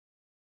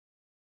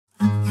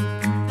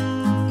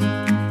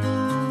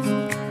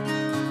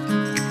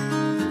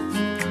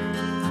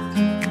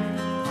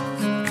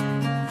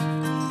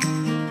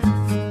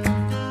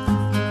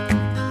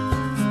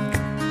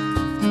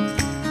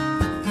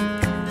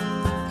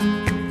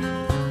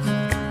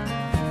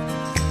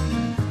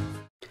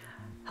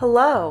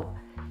Hello!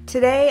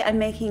 Today I'm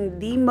making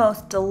the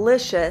most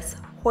delicious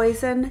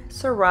Hoisin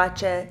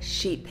Sriracha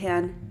sheet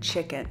pan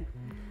chicken.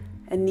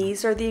 And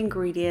these are the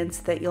ingredients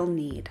that you'll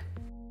need.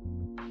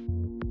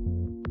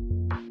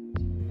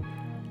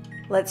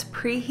 Let's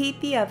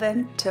preheat the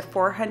oven to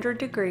 400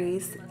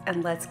 degrees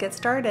and let's get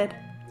started.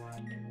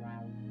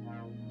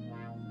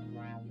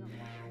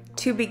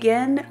 To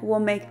begin,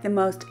 we'll make the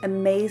most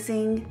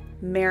amazing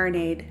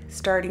marinade,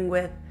 starting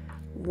with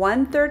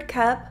 1/3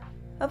 cup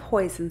of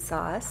hoisin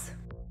sauce,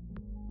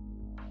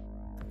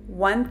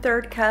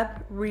 1/3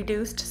 cup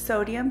reduced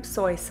sodium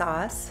soy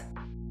sauce,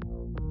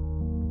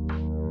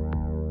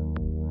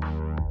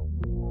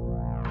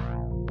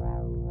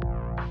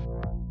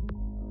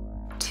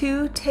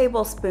 2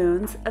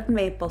 tablespoons of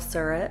maple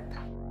syrup,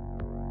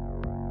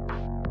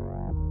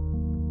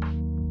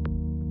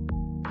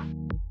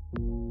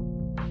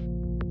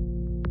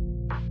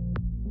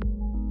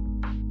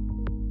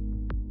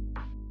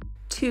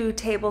 2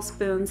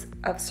 tablespoons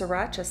of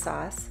Sriracha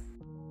sauce,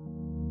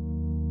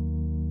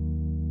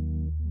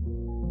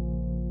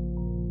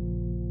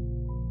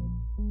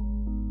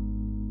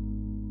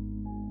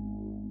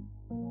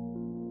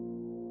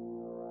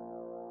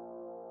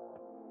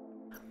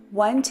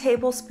 1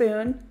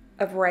 tablespoon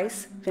of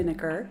rice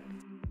vinegar,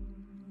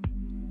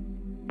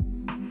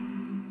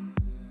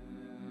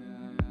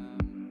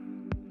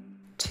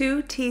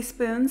 2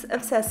 teaspoons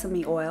of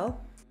sesame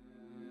oil,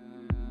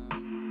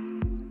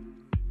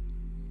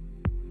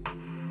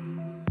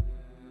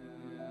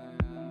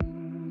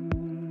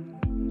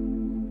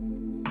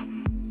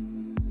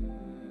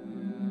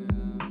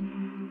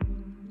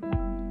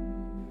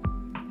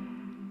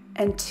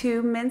 and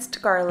 2 minced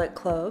garlic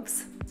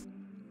cloves,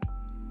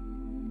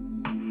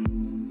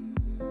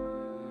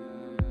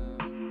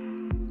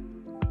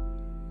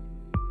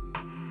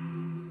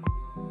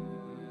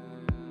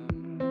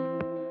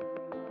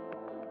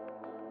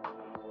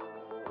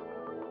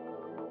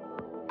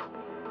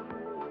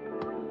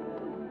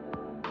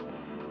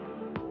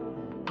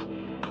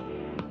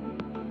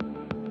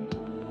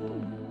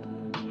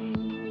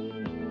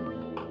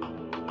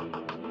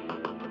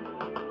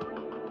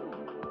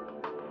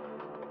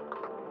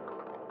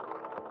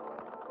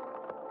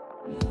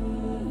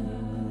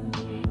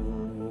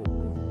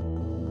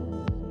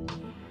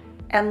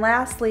 and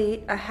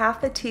lastly, a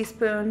 1/2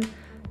 teaspoon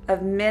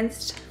of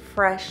minced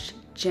fresh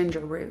ginger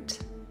root.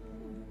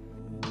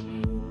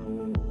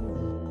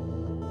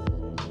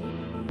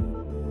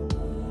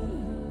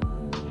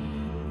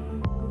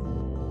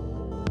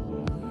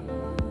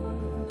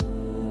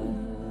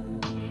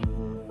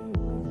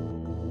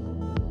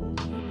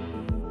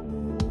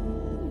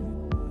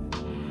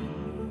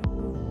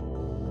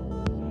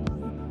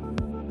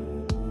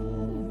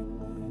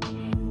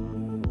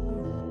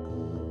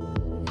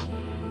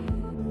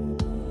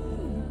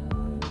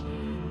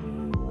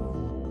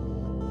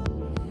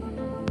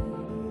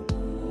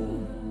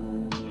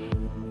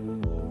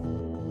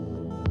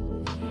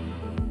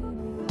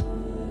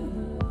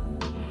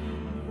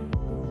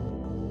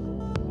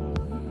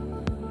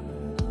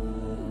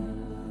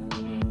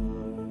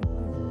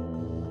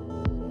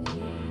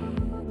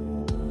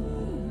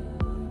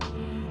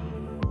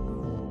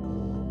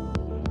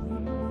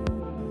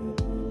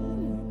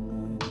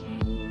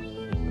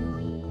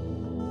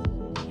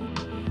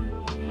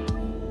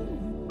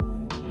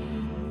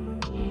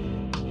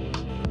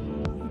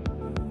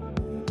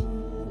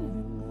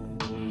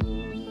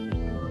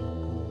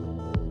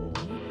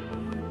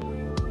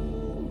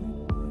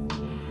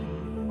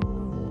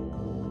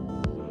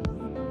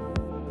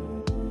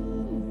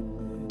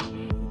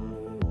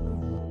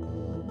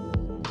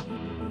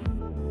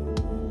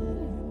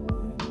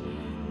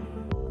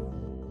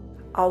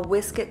 I'll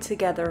whisk it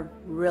together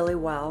really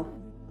well.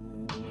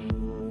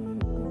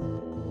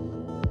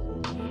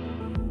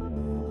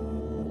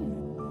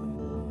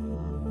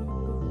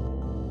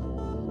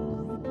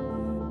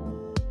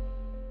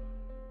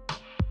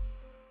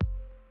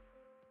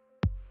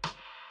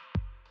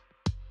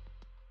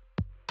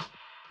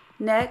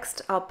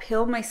 Next, I'll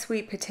peel my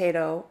sweet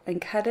potato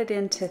and cut it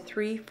into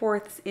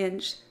 3/4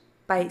 inch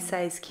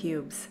bite-sized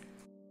cubes.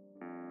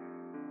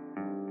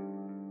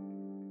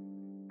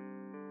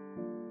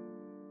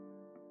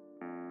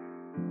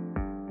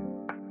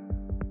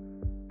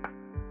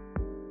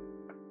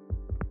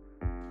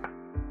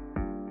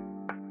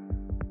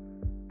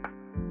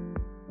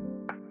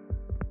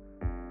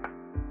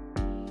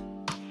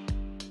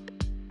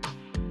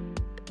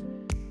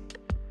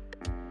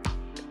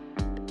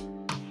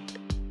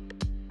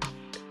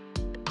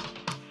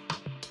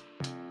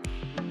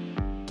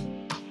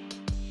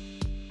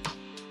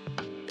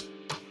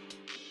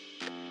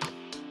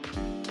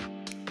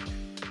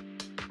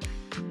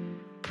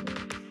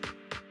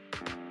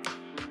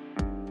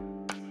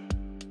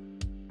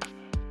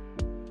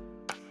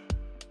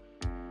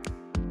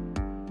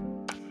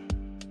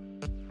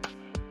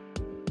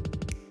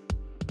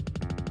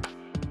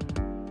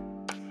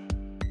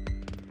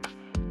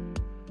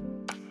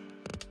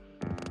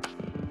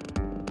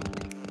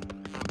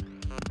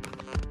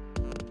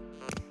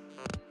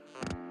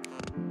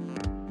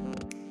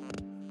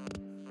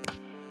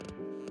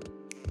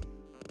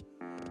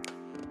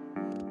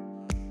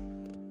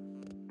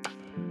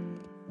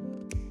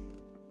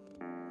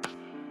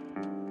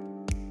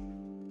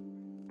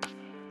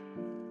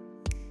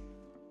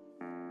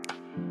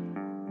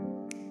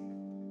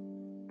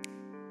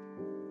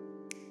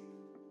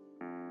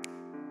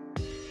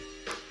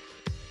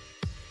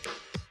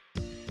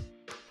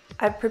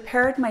 I've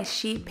prepared my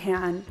sheet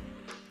pan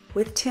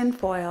with tin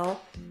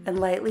foil and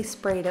lightly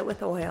sprayed it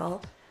with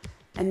oil.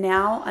 And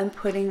now I'm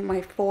putting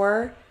my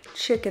 4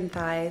 chicken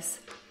thighs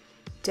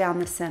down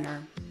the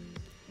center.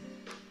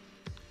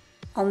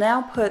 I'll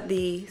now put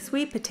the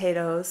sweet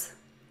potatoes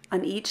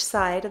on each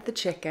side of the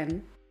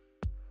chicken.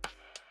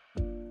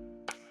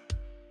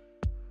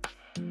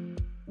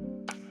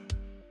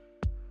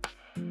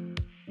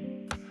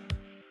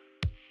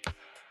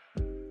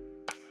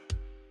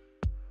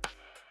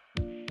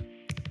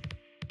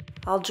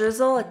 I'll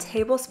drizzle a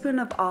tablespoon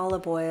of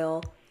olive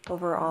oil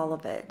over all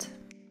of it.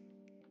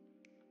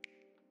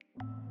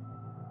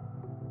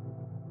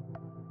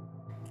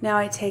 Now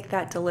I take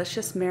that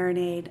delicious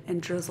marinade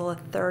and drizzle a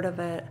third of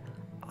it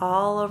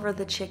all over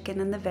the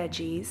chicken and the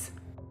veggies.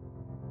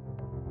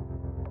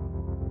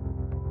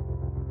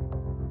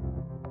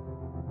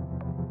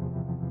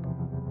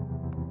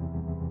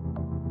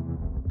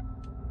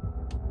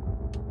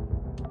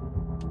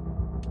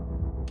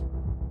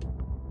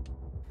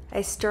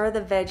 I stir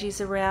the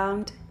veggies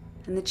around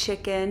and the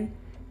chicken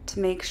to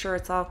make sure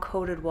it's all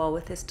coated well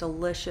with this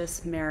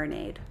delicious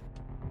marinade.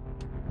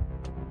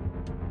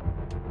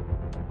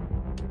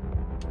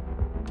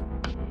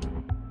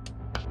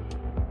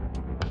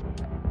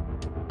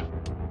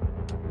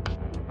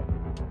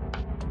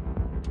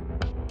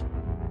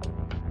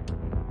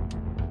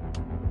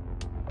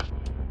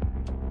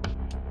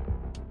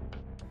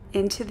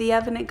 Into the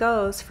oven it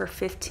goes for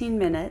 15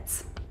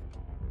 minutes.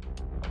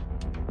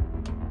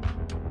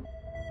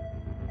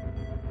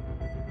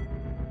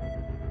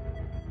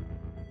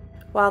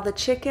 While the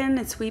chicken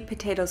and sweet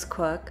potatoes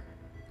cook,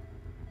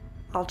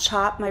 I'll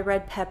chop my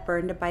red pepper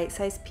into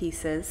bite-sized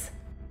pieces.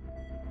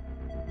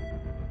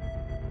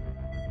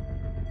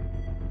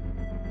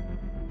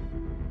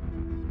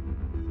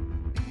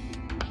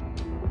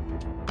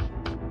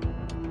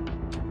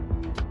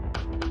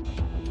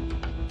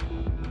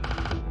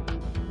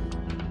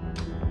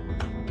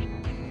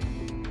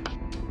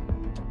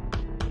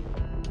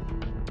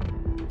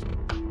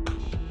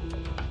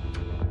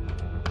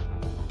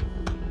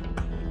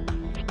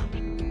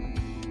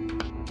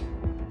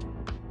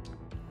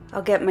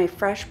 I'll get my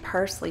fresh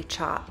parsley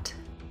chopped.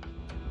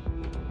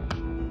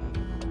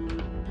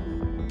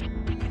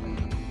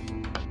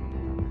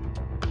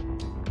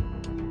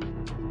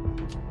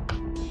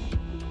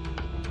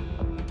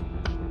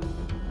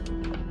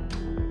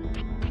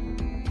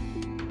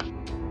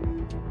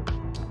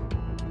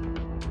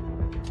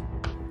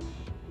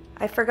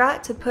 I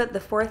forgot to put the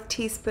 4th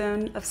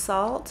teaspoon of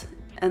salt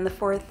and the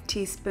 4th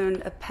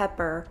teaspoon of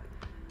pepper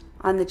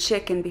on the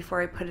chicken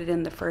before I put it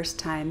in the first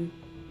time,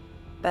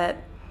 but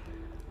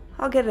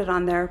I'll get it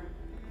on there.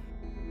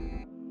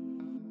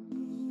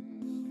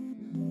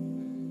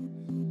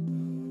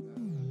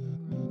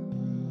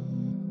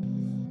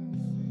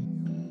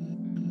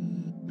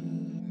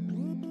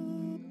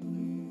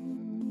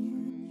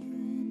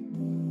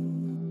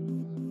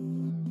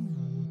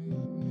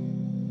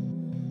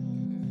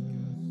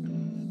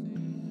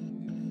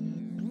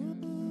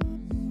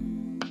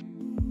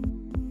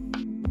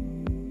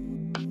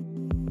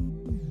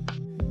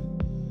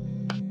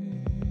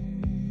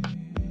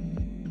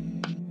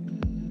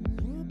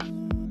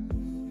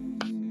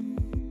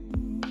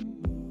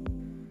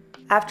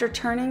 After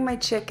turning my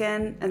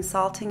chicken and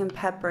salting and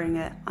peppering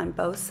it on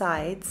both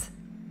sides,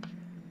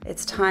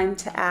 it's time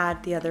to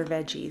add the other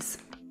veggies.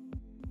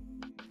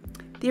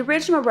 The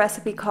original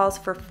recipe calls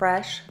for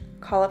fresh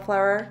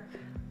cauliflower.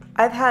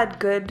 I've had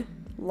good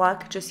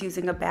luck just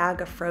using a bag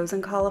of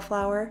frozen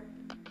cauliflower.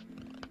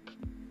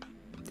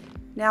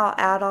 Now I'll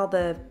add all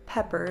the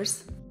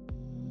peppers.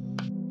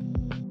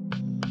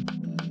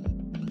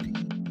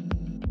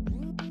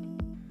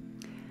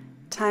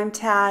 Time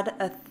to add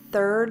a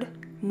third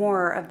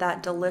more of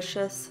that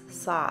delicious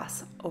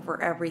sauce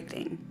over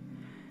everything.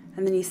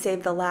 And then you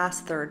save the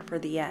last third for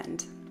the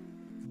end.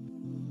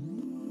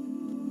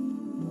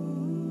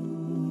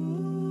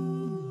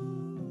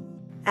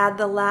 Add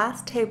the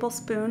last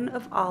tablespoon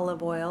of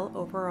olive oil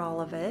over all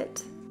of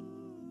it.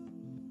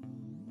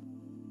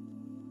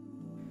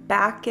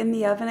 Back in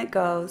the oven it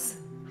goes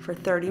for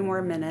 30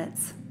 more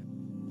minutes.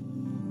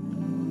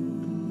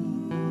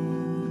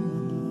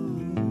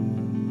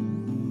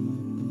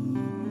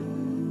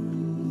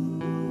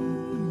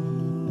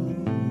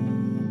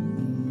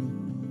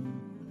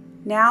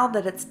 Now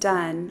that it's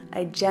done,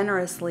 I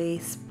generously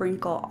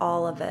sprinkle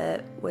all of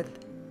it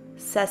with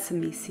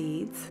sesame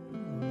seeds.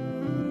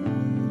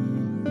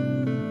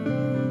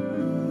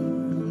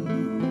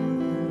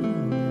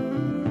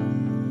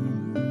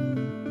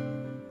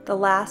 The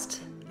last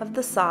of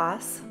the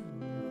sauce.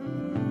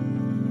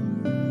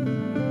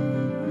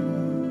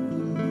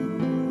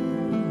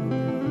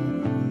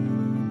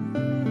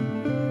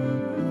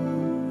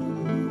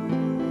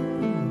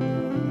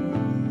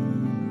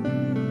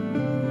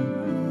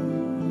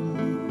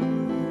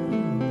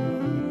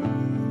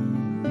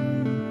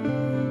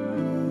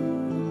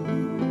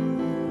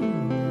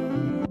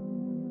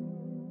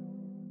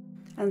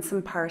 And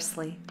some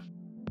parsley.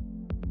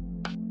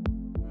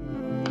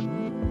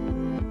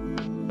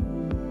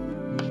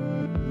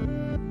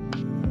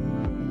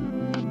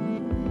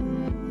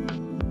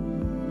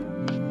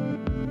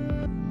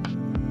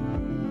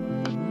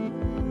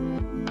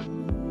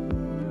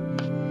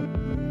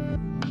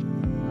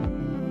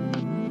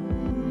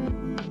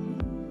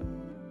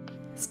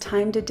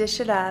 time to dish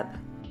it up.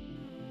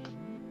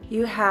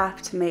 You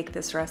have to make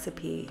this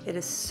recipe. It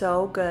is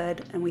so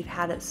good, and we've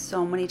had it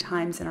so many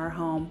times in our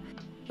home.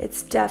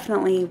 It's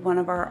definitely one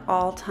of our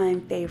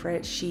all-time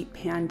favorite sheet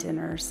pan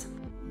dinners.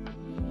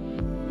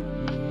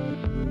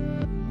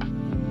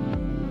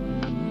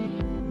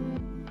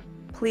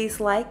 Please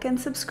like and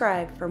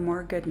subscribe for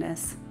more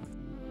goodness.